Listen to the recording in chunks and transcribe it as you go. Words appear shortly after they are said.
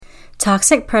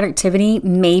Toxic productivity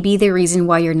may be the reason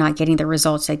why you're not getting the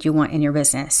results that you want in your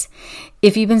business.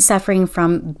 If you've been suffering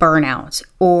from burnout,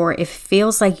 or if it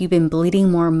feels like you've been bleeding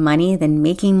more money than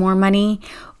making more money,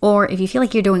 or if you feel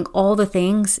like you're doing all the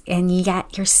things and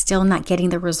yet you're still not getting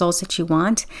the results that you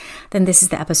want, then this is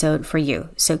the episode for you.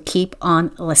 So keep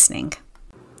on listening.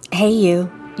 Hey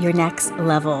you, your next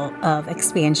level of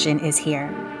expansion is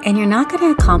here. And you're not going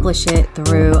to accomplish it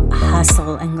through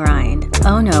hustle and grind.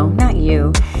 Oh no, not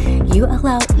you. You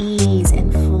allow ease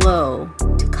and flow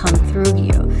to come through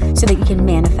you so that you can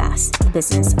manifest the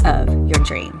business of your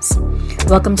dreams.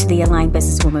 Welcome to the Aligned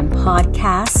Businesswoman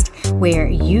podcast, where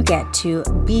you get to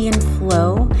be in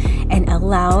flow and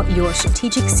allow your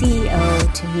strategic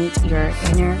CEO to meet your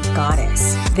inner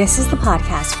goddess. This is the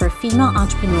podcast for female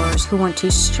entrepreneurs who want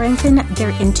to strengthen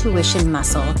their intuition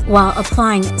muscle while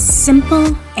applying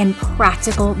simple and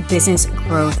practical business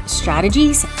growth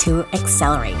strategies to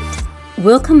accelerate.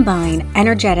 We'll combine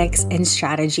energetics and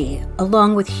strategy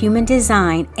along with human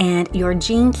design and your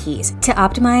gene keys to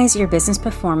optimize your business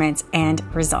performance and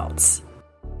results.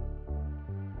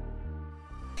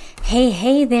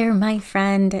 Hey there, my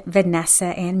friend. Vanessa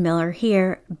Ann Miller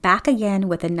here, back again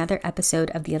with another episode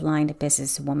of the Aligned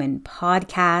Businesswoman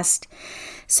podcast.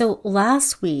 So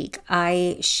last week,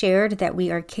 I shared that we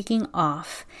are kicking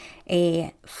off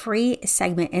a free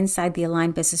segment inside the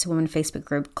Aligned Businesswoman Facebook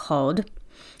group called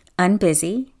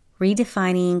Unbusy,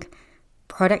 Redefining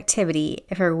Productivity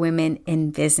for Women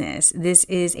in Business. This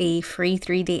is a free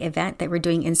 3-day event that we're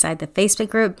doing inside the Facebook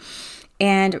group.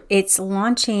 And it's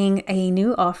launching a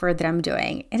new offer that I'm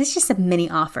doing. And it's just a mini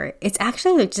offer. It's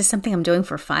actually just something I'm doing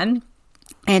for fun.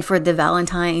 And for the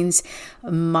Valentine's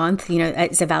month,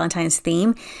 it's a Valentine's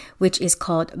theme, which is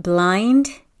called Blind,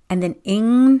 and then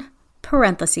in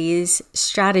parentheses,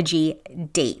 strategy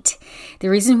date. The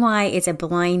reason why it's a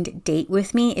blind date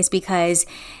with me is because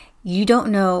you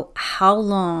don't know how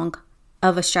long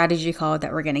of a strategy call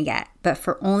that we're going to get. But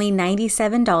for only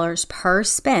 $97 per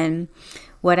spin,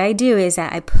 what I do is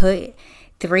that I put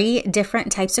 3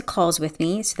 different types of calls with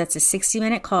me. So that's a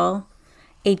 60-minute call,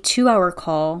 a 2-hour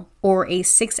call, or a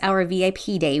 6-hour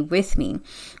VIP day with me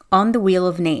on the wheel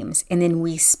of names. And then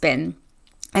we spin.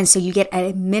 And so you get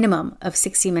a minimum of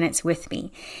 60 minutes with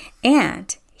me.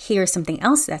 And here's something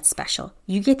else that's special.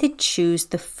 You get to choose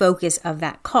the focus of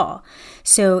that call.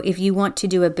 So if you want to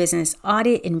do a business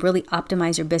audit and really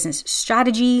optimize your business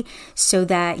strategy so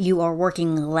that you are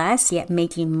working less yet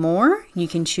making more, you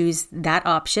can choose that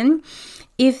option.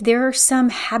 If there are some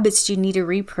habits you need to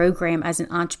reprogram as an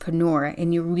entrepreneur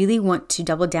and you really want to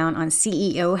double down on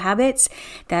CEO habits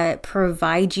that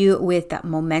provide you with that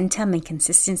momentum and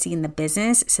consistency in the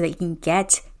business so that you can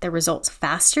get the results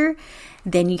faster,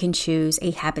 then you can choose a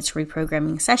habits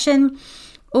reprogramming session.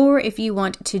 Or if you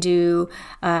want to do,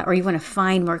 or you want to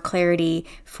find more clarity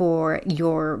for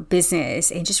your business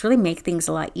and just really make things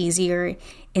a lot easier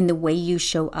in the way you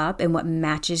show up and what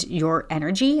matches your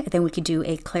energy, then we could do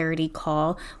a clarity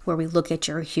call where we look at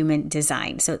your human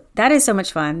design. So that is so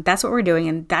much fun. That's what we're doing.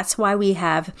 And that's why we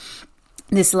have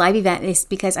this live event, is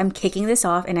because I'm kicking this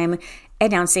off and I'm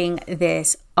announcing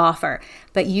this offer.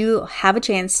 But you have a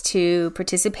chance to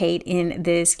participate in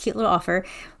this cute little offer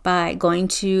by going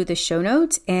to the show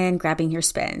notes and grabbing your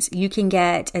spins. You can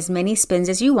get as many spins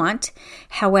as you want.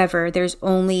 However, there's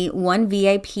only one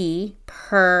VIP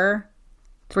per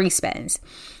 3 spins.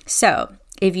 So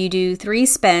if you do 3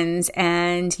 spins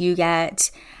and you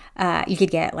could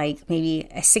get like maybe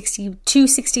two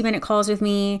 60-minute calls with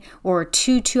me, or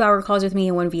 2 2-hour calls with me,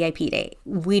 and 1 VIP day.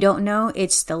 We don't know.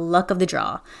 It's the luck of the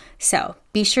draw. So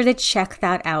be sure to check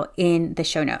that out in the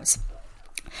show notes.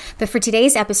 But for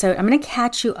today's episode, I'm going to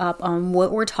catch you up on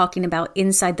what we're talking about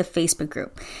inside the Facebook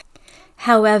group.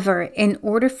 However, in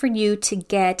order for you to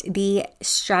get the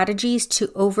strategies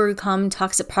to overcome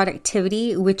toxic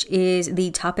productivity, which is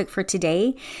the topic for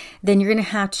today, then you're going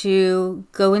to have to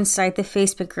go inside the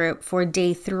Facebook group for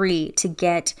day 3 to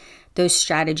get those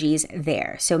strategies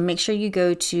there. So make sure you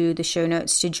go to the show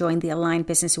notes to join the Aligned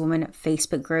Businesswoman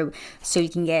Facebook group so you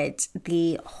can get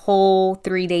the whole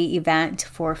 3-day event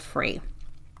for free.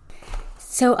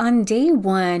 So on day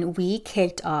 1, we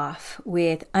kicked off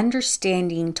with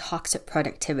understanding toxic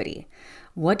productivity.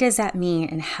 What does that mean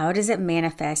and how does it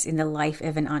manifest in the life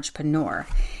of an entrepreneur?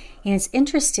 And it's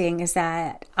interesting is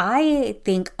that I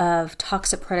think of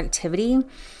toxic productivity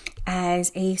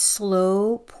as a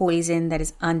slow poison that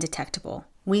is undetectable.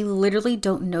 We literally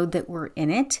don't know that we're in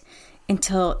it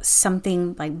until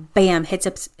something like bam hits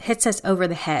us over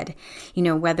the head.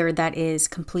 Whether that is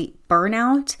complete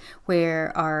burnout,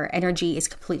 where our energy is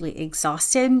completely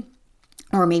exhausted,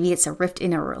 or maybe it's a rift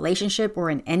in a relationship or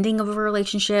an ending of a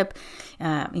relationship,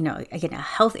 again, a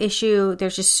health issue.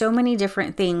 There's just so many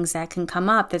different things that can come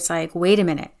up that's like, wait a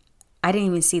minute, I didn't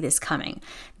even see this coming.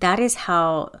 That is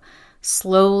how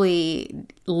slowly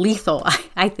lethal,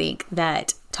 I think,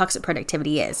 that toxic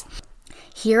productivity is.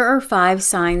 Here are 5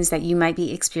 signs that you might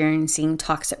be experiencing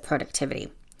toxic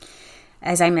productivity.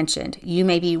 As I mentioned, you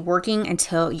may be working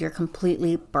until you're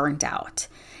completely burnt out.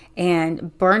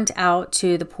 And burnt out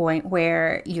to the point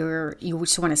where you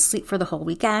just want to sleep for the whole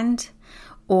weekend,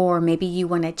 or maybe you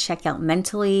want to check out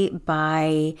mentally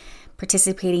by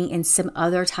participating in some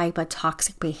other type of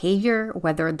toxic behavior,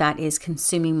 whether that is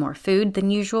consuming more food than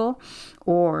usual,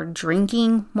 or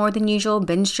drinking more than usual,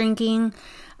 binge drinking,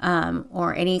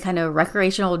 or any kind of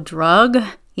recreational drug.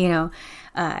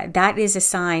 That is a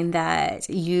sign that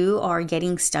you are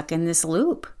getting stuck in this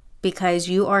loop because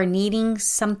you are needing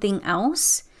something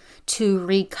else to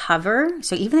recover.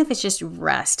 So even if it's just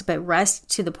rest, but rest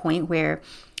to the point where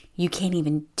you can't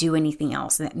even do anything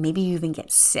else, that maybe you even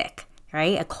get sick,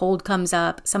 right? A cold comes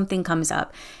up, something comes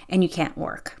up, and you can't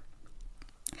work.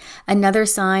 Another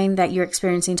sign that you're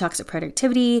experiencing toxic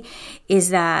productivity is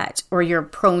that, or you're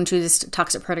prone to this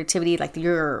toxic productivity, like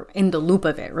you're in the loop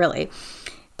of it, really,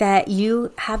 that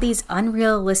you have these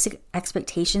unrealistic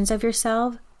expectations of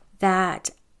yourself that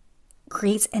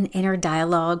creates an inner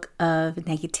dialogue of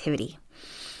negativity.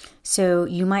 So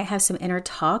you might have some inner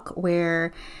talk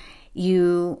where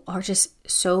you are just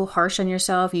so harsh on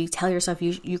yourself. You tell yourself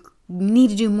you need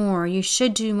to do more, you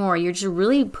should do more. You're just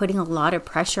really putting a lot of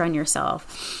pressure on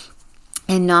yourself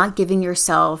and not giving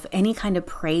yourself any kind of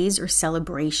praise or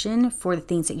celebration for the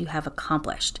things that you have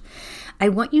accomplished. I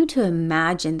want you to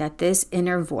imagine that this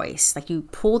inner voice, like you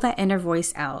pull that inner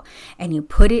voice out and you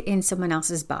put it in someone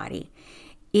else's body.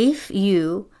 If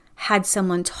you had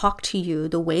someone talk to you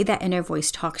the way that inner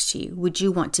voice talks to you, would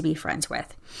you want to be friends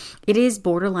with? It is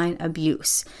borderline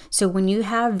abuse. So when you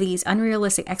have these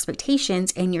unrealistic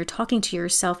expectations and you're talking to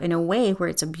yourself in a way where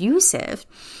it's abusive,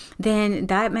 then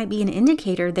that might be an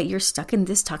indicator that you're stuck in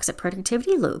this toxic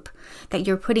productivity loop, that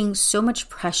you're putting so much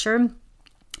pressure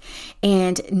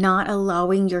and not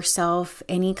allowing yourself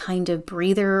any kind of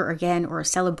breather or a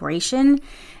celebration,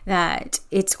 that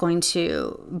it's going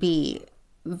to be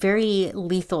very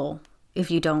lethal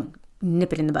if you don't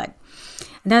nip it in the bud.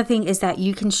 Another thing is that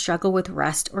you can struggle with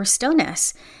rest or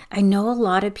stillness. I know a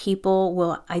lot of people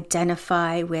will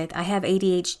identify with, I have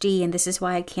ADHD and this is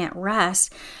why I can't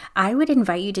rest. I would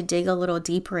invite you to dig a little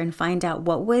deeper and find out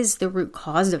what was the root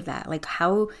cause of that. Like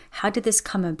how did this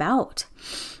come about?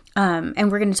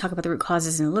 And we're going to talk about the root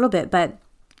causes in a little bit, but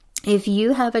if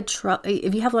you have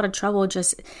a lot of trouble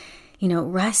just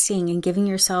resting and giving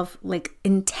yourself like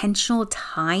intentional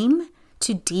time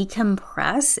to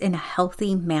decompress in a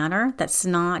healthy manner that's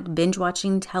not binge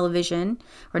watching television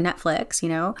or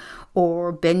Netflix,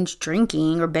 or binge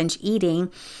drinking or binge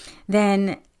eating,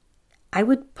 then I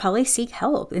would probably seek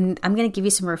help. And I'm going to give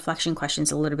you some reflection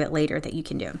questions a little bit later that you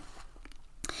can do.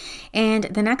 And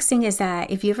the next thing is that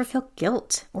if you ever feel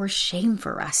guilt or shame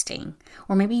for resting,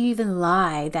 or maybe you even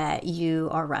lie that you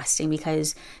are resting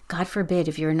because, God forbid,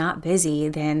 if you're not busy,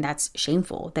 then that's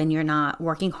shameful. Then you're not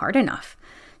working hard enough.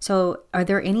 So are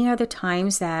there any other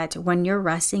times that when you're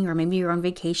resting, or maybe you're on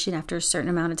vacation after a certain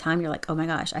amount of time, you're like, oh my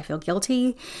gosh, I feel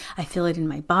guilty. I feel it in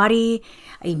my body.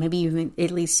 Maybe even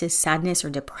it leads to sadness or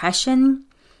depression.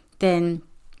 Then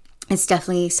it's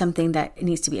definitely something that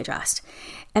needs to be addressed.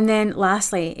 And then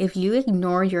lastly, if you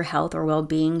ignore your health or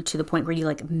well-being to the point where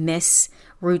you miss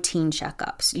routine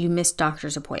checkups, you miss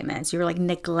doctor's appointments, you're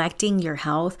neglecting your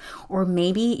health, or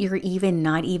maybe you're even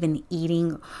not even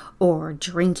eating or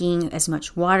drinking as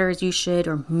much water as you should,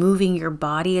 or moving your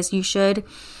body as you should,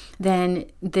 then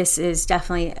this is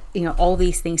definitely, all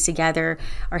these things together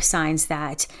are signs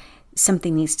that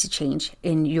something needs to change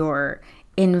in your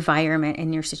environment,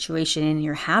 in your situation, in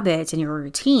your habits, in your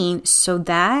routine, so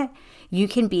that you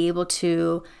can be able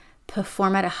to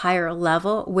perform at a higher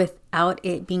level without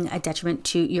it being a detriment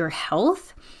to your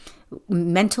health,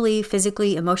 mentally,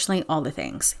 physically, emotionally, all the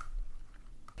things.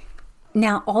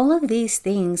 Now, all of these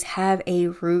things have a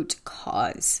root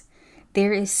cause.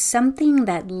 There is something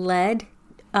that led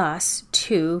us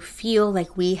to feel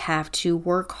like we have to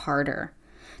work harder,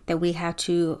 that we have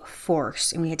to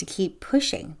force, and we have to keep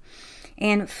pushing.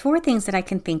 And 4 things that I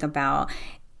can think about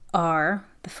are,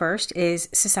 the first is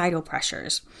societal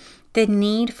pressures, the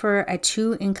need for a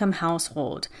 2-income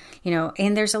household,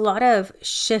 and there's a lot of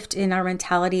shift in our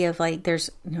mentality of there's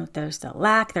the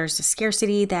lack, there's the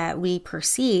scarcity that we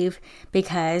perceive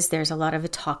because there's a lot of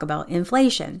talk about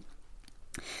inflation.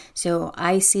 So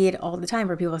I see it all the time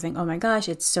where people think, oh my gosh,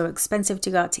 it's so expensive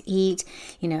to go out to eat.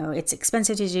 It's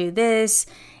expensive to do this.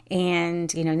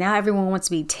 And, now everyone wants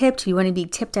to be tipped. You want to be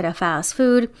tipped at a fast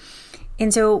food.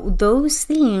 And so those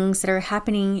things that are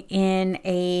happening in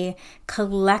a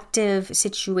collective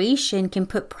situation can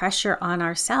put pressure on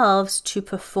ourselves to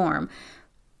perform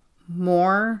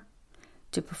more,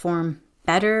 to perform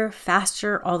better,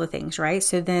 faster, all the things, right?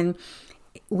 So then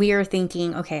we are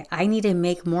thinking, okay, I need to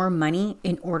make more money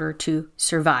in order to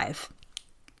survive,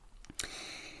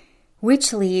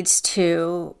 which leads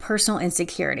to personal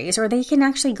insecurities, or they can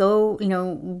actually go,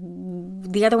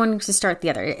 the other one to start the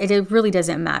other. It really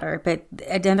doesn't matter. But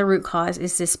another root cause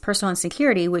is this personal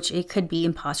insecurity, which it could be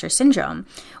imposter syndrome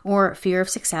or fear of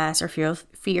success or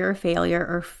fear of failure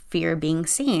or fear of being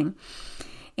seen.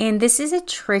 And this is a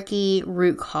tricky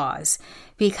root cause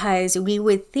because we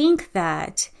would think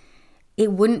that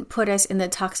it wouldn't put us in the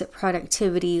toxic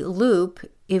productivity loop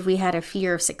if we had a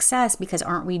fear of success, because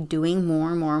aren't we doing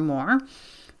more and more and more?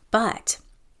 But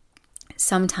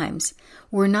sometimes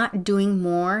we're not doing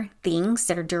more things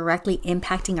that are directly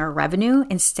impacting our revenue.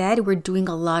 Instead, we're doing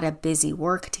a lot of busy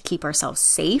work to keep ourselves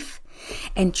safe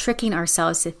and tricking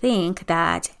ourselves to think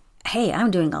that, hey,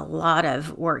 I'm doing a lot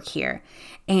of work here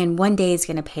and one day it's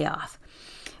going to pay off.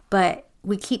 But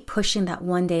we keep pushing that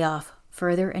one day off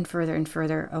further and further and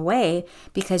further away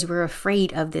because we're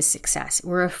afraid of this success.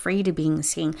 We're afraid of being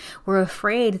seen. We're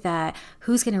afraid that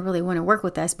who's going to really want to work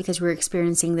with us because we're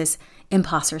experiencing this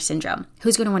imposter syndrome.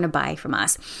 Who's going to want to buy from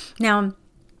us? Now,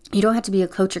 you don't have to be a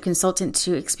coach or consultant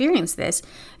to experience this.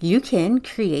 You can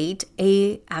create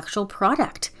a actual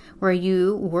product where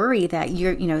you worry that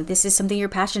this is something you're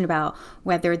passionate about,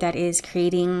 whether that is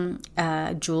creating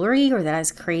jewelry or that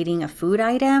is creating a food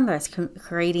item or it's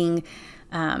creating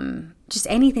just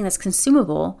anything that's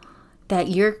consumable that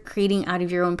you're creating out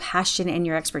of your own passion and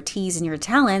your expertise and your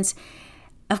talents.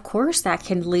 Of course, that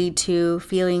can lead to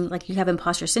feeling like you have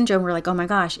imposter syndrome. We're like, oh my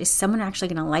gosh, is someone actually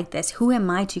going to like this? Who am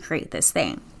I to create this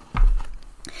thing?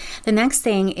 The next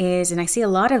thing is, and I see a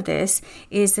lot of this,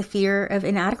 is the fear of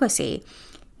inadequacy.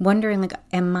 Wondering like,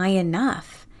 am I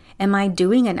enough? Am I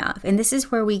doing enough? And this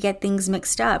is where we get things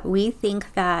mixed up. We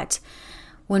think that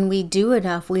when we do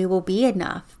enough, we will be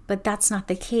enough. But that's not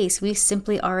the case. We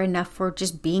simply are enough for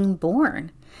just being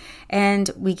born. And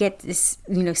we get this,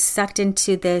 sucked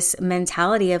into this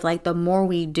mentality of like, the more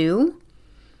we do,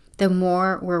 the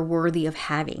more we're worthy of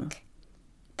having.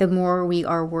 The more we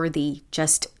are worthy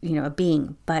just, of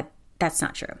being. But that's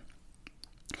not true.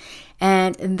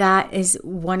 And that is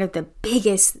one of the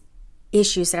biggest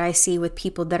issues that I see with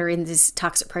people that are in this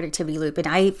toxic productivity loop. And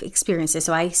I've experienced this,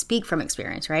 so I speak from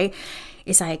experience, right?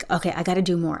 It's like, okay, I got to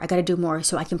do more. I got to do more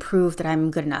so I can prove that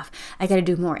I'm good enough. I got to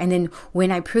do more. And then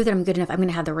when I prove that I'm good enough, I'm going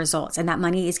to have the results. And that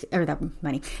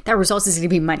results is going to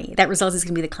be money. That results is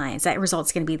going to be the clients. That result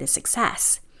is going to be the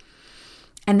success.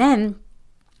 And then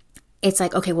it's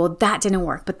like, okay, well, that didn't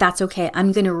work, but that's okay.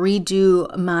 I'm going to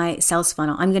redo my sales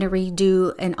funnel. I'm going to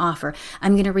redo an offer.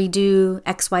 I'm going to redo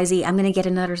XYZ. I'm going to get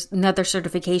another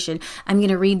certification. I'm going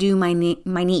to redo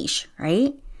my niche,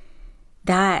 right?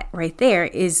 That right there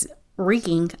is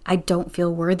reeking, I don't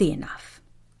feel worthy enough.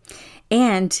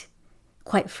 And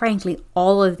quite frankly,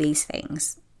 all of these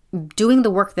things, doing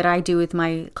the work that I do with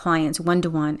my clients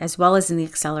one-to-one, as well as in the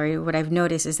accelerator, what I've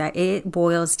noticed is that it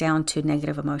boils down to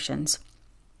negative emotions.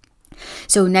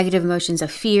 So negative emotions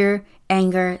of fear,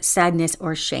 anger, sadness,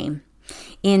 or shame.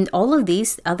 And all of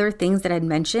these other things that I'd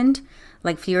mentioned,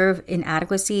 like fear of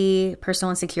inadequacy,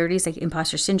 personal insecurities like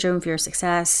imposter syndrome, fear of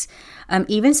success,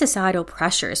 even societal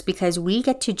pressures, because we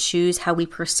get to choose how we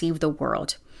perceive the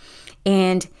world.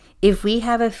 And if we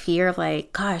have a fear of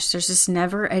like, gosh, there's just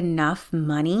never enough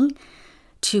money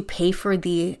to pay for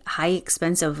the high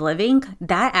expense of living,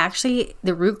 that actually,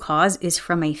 the root cause is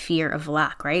from a fear of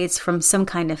lack, right? It's from some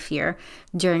kind of fear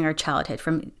during our childhood,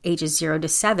 from ages 0 to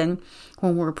 7,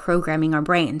 when we're programming our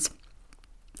brains.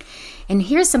 And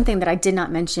here's something that I did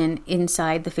not mention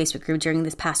inside the Facebook group during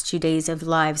this past 2 days of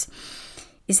lives,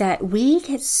 is that we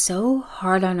get so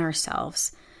hard on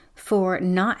ourselves for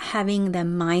not having the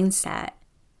mindset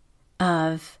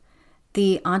of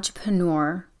the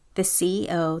entrepreneur, the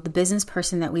CEO, the business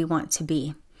person that we want to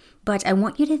be. But I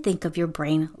want you to think of your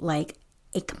brain like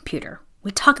a computer.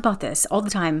 We talk about this all the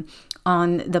time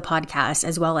on the podcast,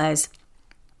 as well as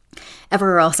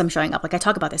everywhere else I'm showing up. Like I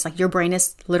talk about this, like your brain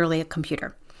is literally a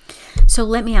computer. So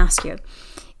let me ask you,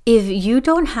 if you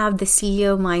don't have the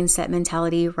CEO mindset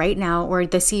mentality right now, or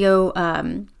the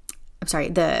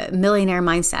the millionaire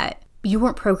mindset you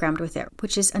weren't programmed with it,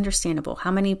 which is understandable.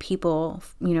 How many people,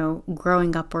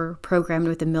 growing up were programmed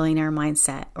with the millionaire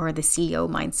mindset or the CEO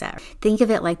mindset? Think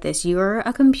of it like this. You're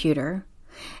a computer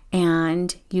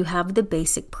and you have the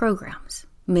basic programs.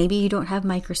 Maybe you don't have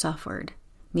Microsoft Word.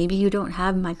 Maybe you don't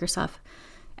have Microsoft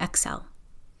Excel.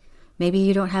 Maybe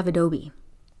you don't have Adobe.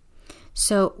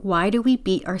 So why do we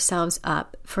beat ourselves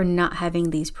up for not having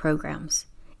these programs?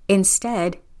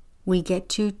 Instead, we get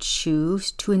to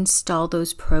choose to install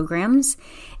those programs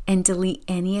and delete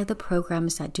any of the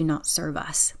programs that do not serve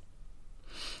us.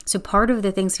 So part of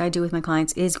the things that I do with my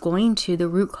clients is going to the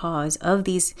root cause of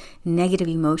these negative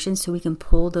emotions so we can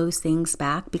pull those things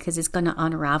back, because it's going to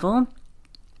unravel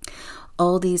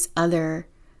all these other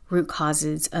root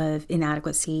causes of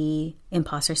inadequacy,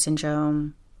 imposter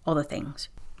syndrome, all the things.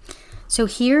 So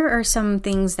here are some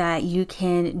things that you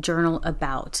can journal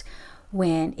about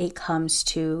when it comes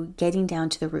to getting down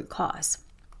to the root cause.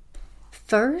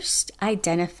 First,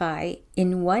 identify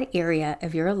in what area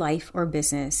of your life or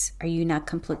business are you not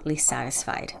completely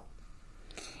satisfied?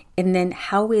 And then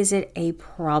how is it a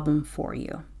problem for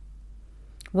you?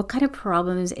 What kind of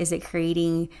problems is it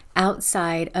creating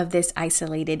outside of this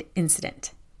isolated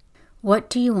incident? What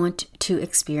do you want to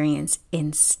experience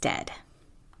instead?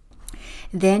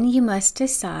 Then you must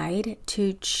decide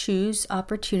to choose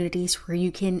opportunities where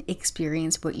you can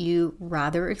experience what you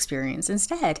rather experience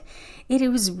instead. It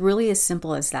was really as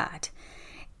simple as that.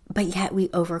 But yet we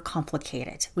overcomplicate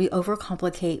it. We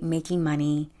overcomplicate making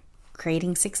money,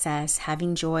 creating success,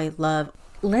 having joy, love.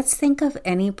 Let's think of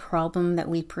any problem that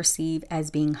we perceive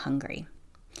as being hungry.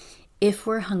 If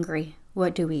we're hungry,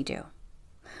 what do?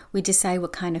 We decide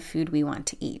what kind of food we want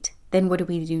to eat. Then what do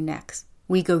we do next?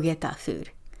 We go get that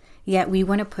food. Yet we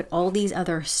want to put all these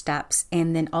other steps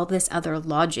and then all this other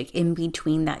logic in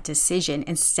between that decision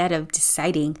instead of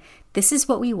deciding this is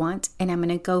what we want and I'm going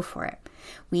to go for it.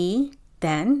 We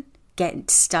then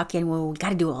get stuck in, well, we got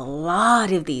to do a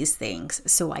lot of these things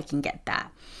so I can get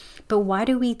that. But why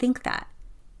do we think that?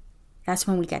 That's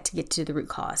when we get to the root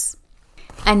cause.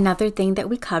 Another thing that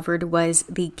we covered was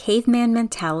the caveman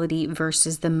mentality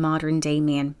versus the modern day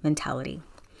man mentality.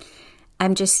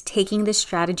 I'm just taking the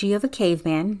strategy of a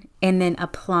caveman and then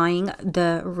applying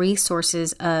the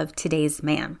resources of today's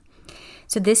man.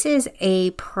 So this is a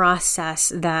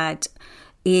process that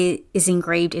is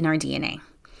engraved in our DNA.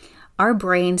 Our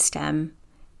brainstem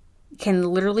can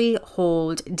literally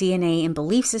hold DNA and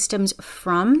belief systems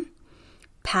from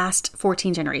past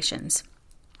 14 generations.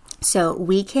 So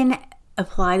we can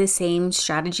apply the same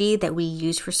strategy that we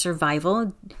used for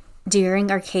survival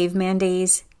during our caveman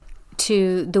days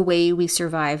to the way we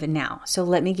survive now. So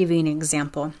let me give you an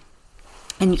example.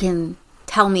 And you can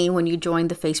tell me when you join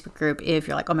the Facebook group if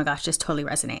you're like, oh my gosh, this totally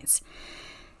resonates.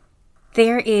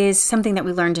 There is something that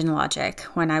we learned in logic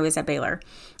when I was at Baylor.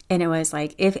 And it was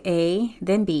like, if A,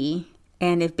 then B,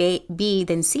 and if B,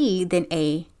 then C, then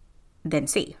A, then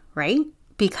C, right?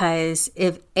 Because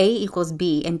if A equals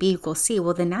B and B equals C,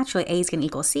 well, then naturally A is going to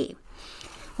equal C.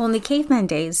 Well, in the caveman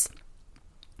days,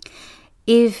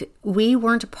 if we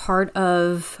weren't part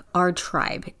of our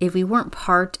tribe, if we weren't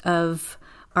part of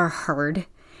our herd,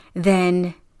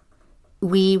 then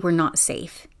we were not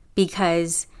safe.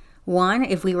 Because one,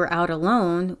 if we were out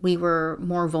alone, we were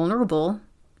more vulnerable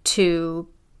to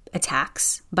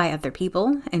attacks by other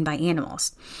people and by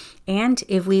animals. And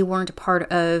if we weren't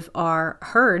part of our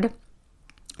herd,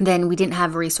 then we didn't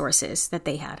have resources that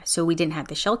they had. So we didn't have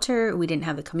the shelter, we didn't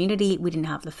have the community, we didn't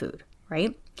have the food,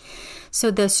 right?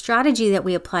 So the strategy that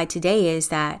we apply today is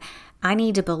that I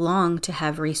need to belong to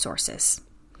have resources.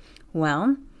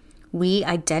 Well, we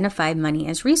identify money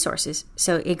as resources.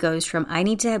 So it goes from I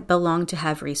need to belong to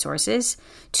have resources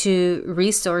to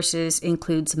resources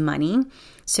includes money.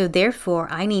 So therefore,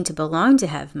 I need to belong to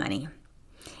have money.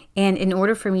 And in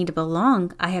order for me to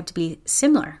belong, I have to be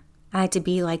similar. I had to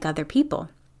be like other people.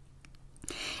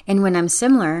 And when I'm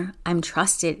similar, I'm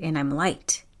trusted and I'm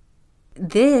liked.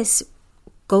 This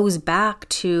goes back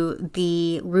to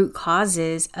the root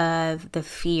causes of the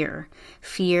fear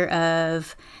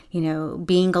of,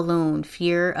 being alone,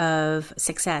 fear of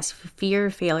success, fear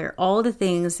of failure, all the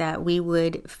things that we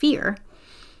would fear,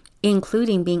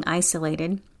 including being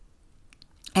isolated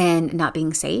and not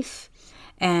being safe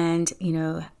and,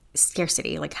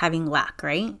 scarcity, like having lack,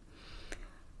 right?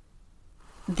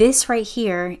 This right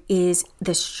here is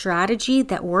the strategy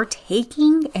that we're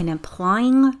taking and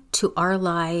applying to our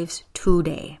lives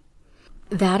today.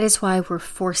 That is why we're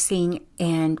forcing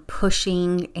and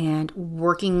pushing and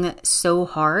working so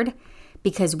hard,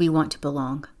 because we want to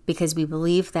belong, because we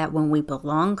believe that when we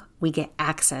belong, we get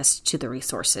access to the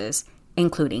resources,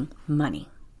 including money.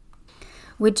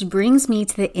 Which brings me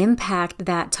to the impact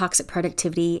that toxic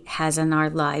productivity has on our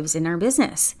lives and our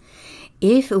business.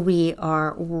 If we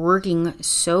are working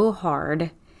so hard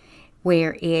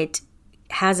where it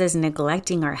has us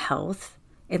neglecting our health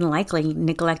and likely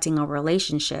neglecting our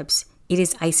relationships, it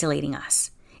is isolating us.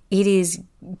 It is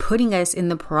putting us in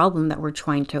the problem that we're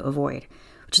trying to avoid,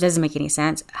 which doesn't make any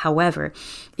sense. However,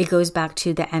 it goes back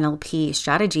to the NLP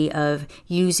strategy of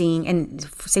using, and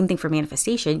same thing for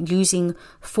manifestation, using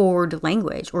forward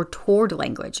language or toward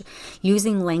language,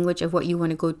 using language of what you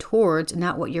want to go towards,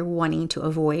 not what you're wanting to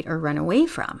avoid or run away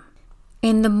from.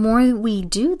 And the more we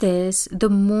do this, the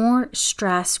more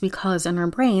stress we cause on our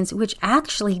brains, which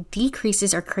actually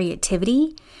decreases our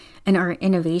creativity and our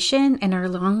innovation and our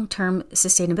long-term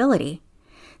sustainability.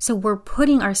 So we're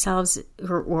putting ourselves,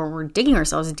 or we're digging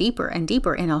ourselves deeper and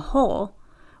deeper in a hole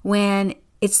when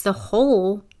it's the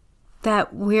hole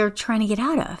that we're trying to get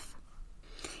out of.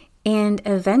 And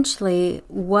eventually,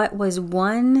 what was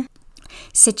one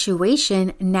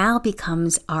situation now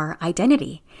becomes our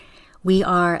identity. We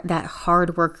are that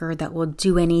hard worker that will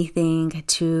do anything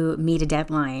to meet a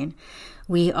deadline.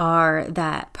 We are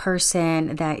that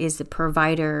person that is the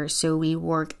provider, so we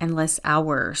work endless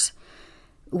hours,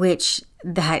 which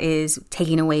that is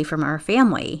taking away from our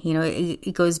family.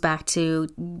 It goes back to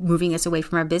moving us away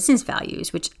from our business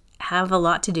values, which have a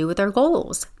lot to do with our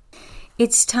goals.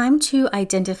 It's time to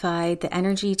identify the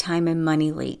energy, time, and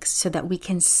money leaks so that we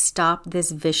can stop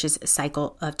this vicious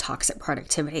cycle of toxic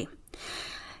productivity.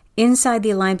 Inside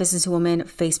the Aligned Businesswoman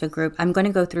Facebook group, I'm going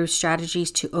to go through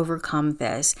strategies to overcome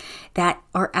this that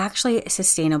are actually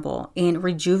sustainable and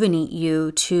rejuvenate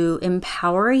you, to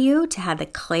empower you to have the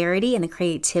clarity and the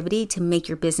creativity to make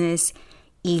your business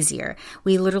easier.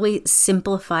 We literally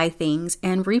simplify things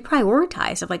and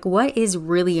reprioritize of what is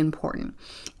really important.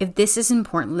 If this is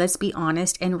important, let's be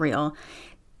honest and real.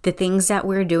 The things that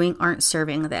we're doing aren't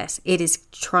serving this. It's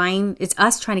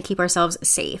us trying to keep ourselves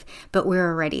safe, but we're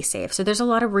already safe. So there's a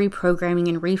lot of reprogramming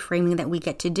and reframing that we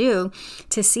get to do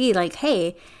to see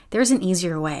hey, there's an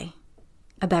easier way,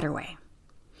 a better way.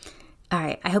 All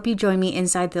right, I hope you join me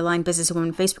inside the Aligned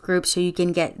Businesswoman Facebook group so you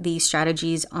can get these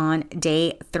strategies on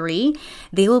day 3.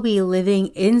 They will be living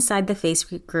inside the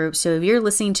Facebook group. So if you're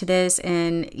listening to this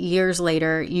and years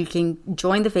later, you can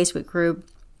join the Facebook group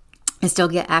and still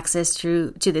get access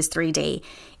to this 3-day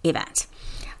event.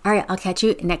 All right, I'll catch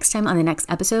you next time on the next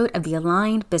episode of The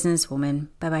Aligned Businesswoman.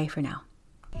 Bye-bye for now.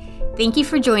 Thank you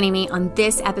for joining me on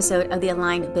this episode of the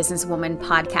Aligned Businesswoman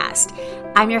podcast.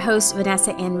 I'm your host,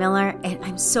 Vanessa Ann Miller, and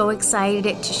I'm so excited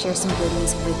to share some good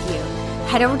news with you.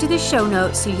 Head over to the show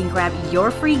notes so you can grab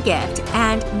your free gift,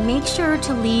 and make sure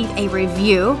to leave a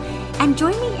review and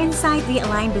join me inside the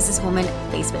Aligned Businesswoman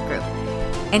Facebook group.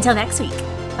 Until next week,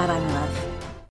 bye-bye, my love.